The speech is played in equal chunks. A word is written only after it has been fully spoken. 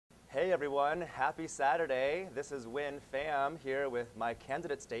Hey everyone, happy Saturday. This is Win Pham here with my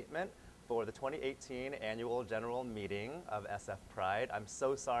candidate statement for the 2018 annual general meeting of SF Pride. I'm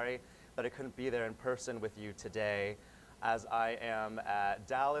so sorry that I couldn't be there in person with you today, as I am at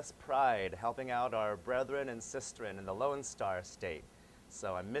Dallas Pride helping out our brethren and sistren in the Lone Star State.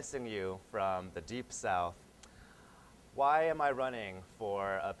 So I'm missing you from the Deep South. Why am I running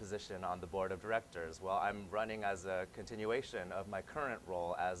for a position on the board of directors? Well, I'm running as a continuation of my current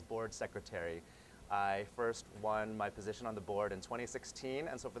role as board secretary. I first won my position on the board in 2016,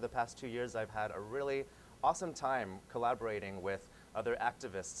 and so for the past 2 years I've had a really awesome time collaborating with other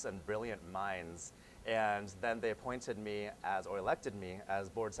activists and brilliant minds. And then they appointed me as, or elected me as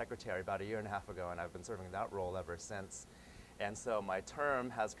board secretary about 1.5 years ago, and I've been serving that role ever since. And so my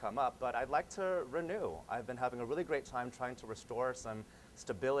term has come up, but I'd like to renew. I've been having a really great time trying to restore some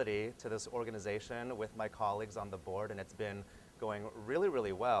stability to this organization with my colleagues on the board, and it's been going really,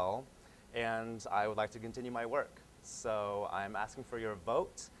 really well. And I would like to continue my work. So I'm asking for your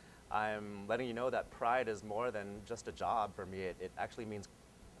vote. I'm letting you know that Pride is more than just a job for me. It actually means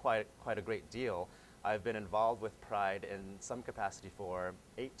quite a great deal. I've been involved with Pride in some capacity for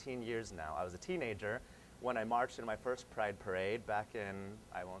 18 years now. I was a teenager when I marched in my first Pride parade back in,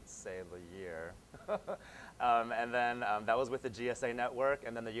 I won't say the year. And then that was with the GSA network,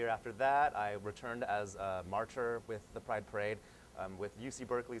 and then the year after that I returned as a marcher with the Pride parade with UC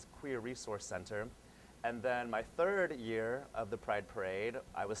Berkeley's Queer Resource Center. And then my third year of the Pride parade,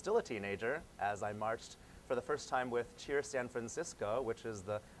 I was still a teenager as I marched for the first time with Cheer San Francisco, which is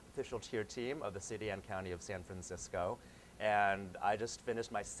the official cheer team of the city and county of San Francisco. And I just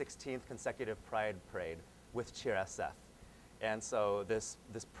finished my 16th consecutive Pride parade with Cheer SF. And so this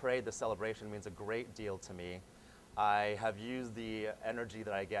parade, this celebration means a great deal to me. I have used the energy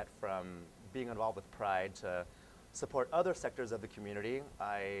that I get from being involved with Pride to support other sectors of the community.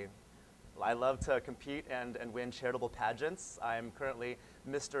 I love to compete and win charitable pageants. I'm currently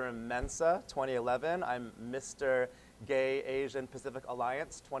Mr. Mensa 2011. I'm Mr. Gay Asian Pacific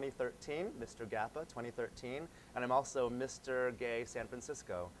Alliance 2013, Mr. GAPA 2013, and I'm also Mr. Gay San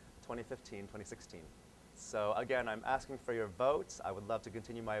Francisco 2015, 2016. So again, I'm asking for your vote. I would love to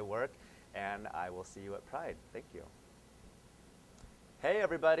continue my work, and I will see you at Pride. Thank you. Hey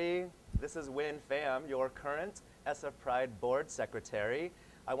everybody, this is Win Pham, your current SF Pride Board Secretary.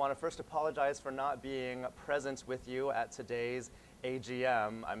 I want to first apologize for not being present with you at today's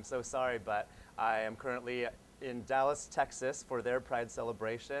AGM. I'm so sorry, but I am currently in Dallas, Texas for their Pride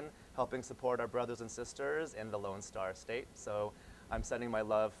celebration, helping support our brothers and sisters in the Lone Star State. So I'm sending my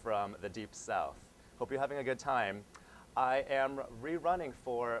love from the Deep South. Hope you're having a good time. I am rerunning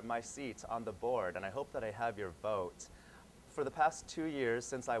for my seat on the board, and I hope that I have your vote. For the past 2 years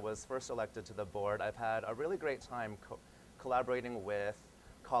since I was first elected to the board, I've had a really great time collaborating with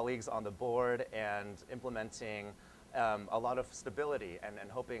colleagues on the board and implementing a lot of stability and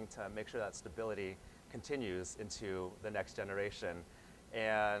hoping to make sure that stability continues into the next generation.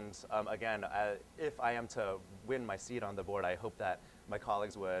 And again, if I am to win my seat on the board, I hope that my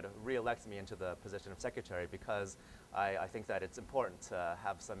colleagues would re-elect me into the position of secretary, because I think that it's important to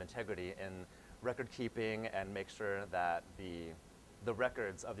have some integrity in record keeping and make sure that the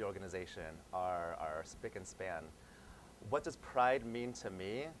records of the organization are spick and span. What does Pride mean to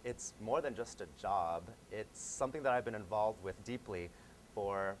me? It's more than just a job. It's something that I've been involved with deeply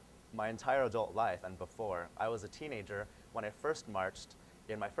for my entire adult life and before. I was a teenager when I first marched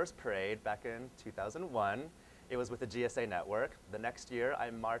in my first parade back in 2001. It was with the GSA network. The next year I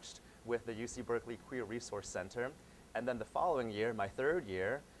marched with the UC Berkeley Queer Resource Center. And then the following year, my third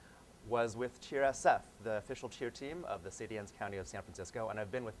year, was with Cheer SF, the official cheer team of the city and county of San Francisco, and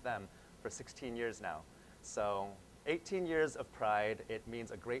I've been with them for 16 years now. So 18 years of Pride, it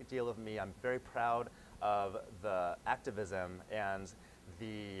means a great deal of me. I'm very proud of the activism and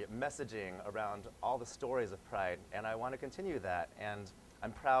the messaging around all the stories of Pride, and I want to continue that. And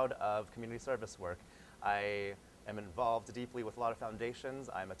I'm proud of community service work. I am involved deeply with a lot of foundations.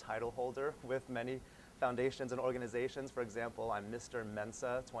 I'm a title holder with many foundations and organizations. For example, I'm Mr.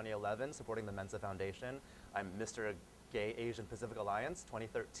 Mensa 2011, supporting the Mensa Foundation. I'm Mr. Gay Asian Pacific Alliance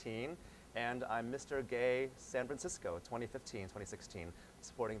 2013. And I'm Mr. Gay San Francisco 2015, 2016,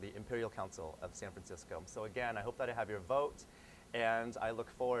 supporting the Imperial Council of San Francisco. So again, I hope that I have your vote, and I look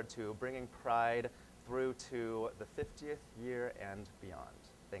forward to bringing Pride through to the 50th year and beyond.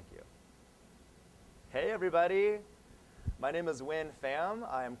 Thank you. Hey everybody, my name is Win Pham.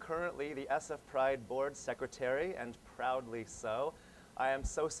 I am currently the SF Pride Board Secretary, and proudly so. I am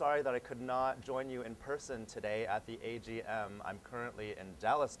so sorry that I could not join you in person today at the AGM. I'm currently in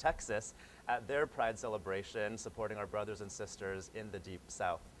Dallas, Texas at their Pride celebration, supporting our brothers and sisters in the Deep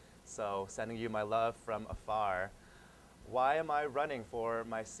South. So sending you my love from afar. Why am I running for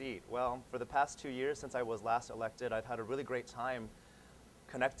my seat? Well, for the past 2 years since I was last elected, I've had a really great time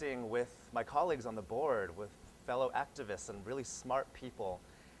connecting with my colleagues on the board, with fellow activists and really smart people,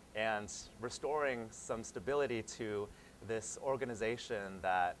 and restoring some stability to this organization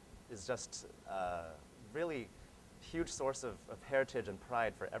that is just a really huge source of heritage and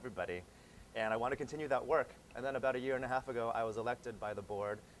pride for everybody. And I want to continue that work. And then about 1.5 years ago, I was elected by the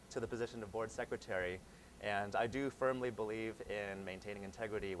board to the position of board secretary. And I do firmly believe in maintaining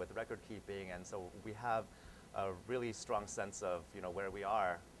integrity with record keeping, and so we have a really strong sense of where we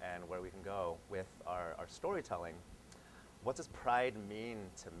are and where we can go with our storytelling. What does pride mean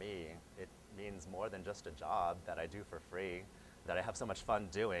to me? It means more than just a job that I do for free, that I have so much fun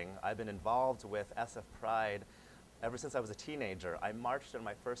doing. I've been involved with SF Pride ever since I was a teenager. I marched in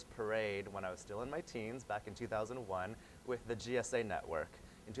my first parade when I was still in my teens, back in 2001, with the GSA network.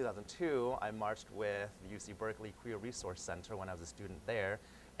 In 2002, I marched with the UC Berkeley Queer Resource Center when I was a student there.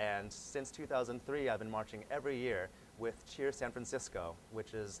 And since 2003, I've been marching every year with Cheer San Francisco,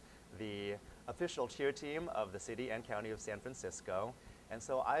 which is the official cheer team of the city and county of San Francisco. And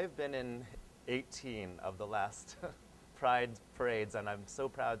so I've been in 18 of the last Pride parades, and I'm so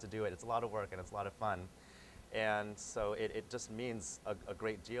proud to do it. It's a lot of work and it's a lot of fun. And so it just means a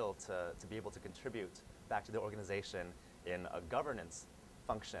great deal to be able to contribute back to the organization in a governance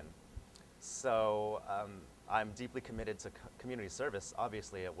function. So I'm deeply committed to community service.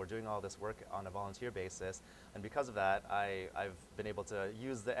 Obviously, we're doing all this work on a volunteer basis, and because of that, I've been able to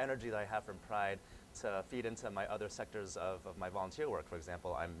use the energy that I have from Pride to feed into my other sectors of my volunteer work. For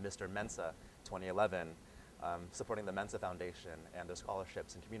example, I'm Mr. Mensa 2011, supporting the Mensa Foundation and their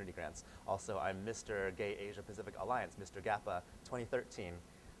scholarships and community grants. Also, I'm Mr. Gay Asia Pacific Alliance, Mr. GAPA 2013,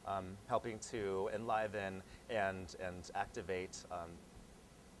 helping to enliven and activate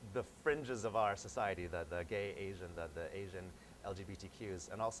the fringes of our society, the gay Asian, the Asian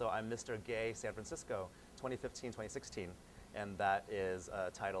LGBTQs. And also I'm Mr. Gay San Francisco 2015-2016, and that is a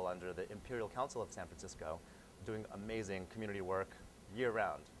title under the Imperial Council of San Francisco, doing amazing community work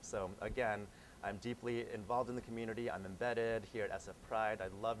year-round. So again, I'm deeply involved in the community. I'm embedded here at SF Pride.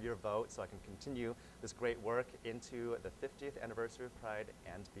 I'd love your vote so I can continue this great work into the 50th anniversary of Pride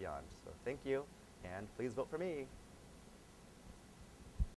and beyond. So thank you, and please vote for me.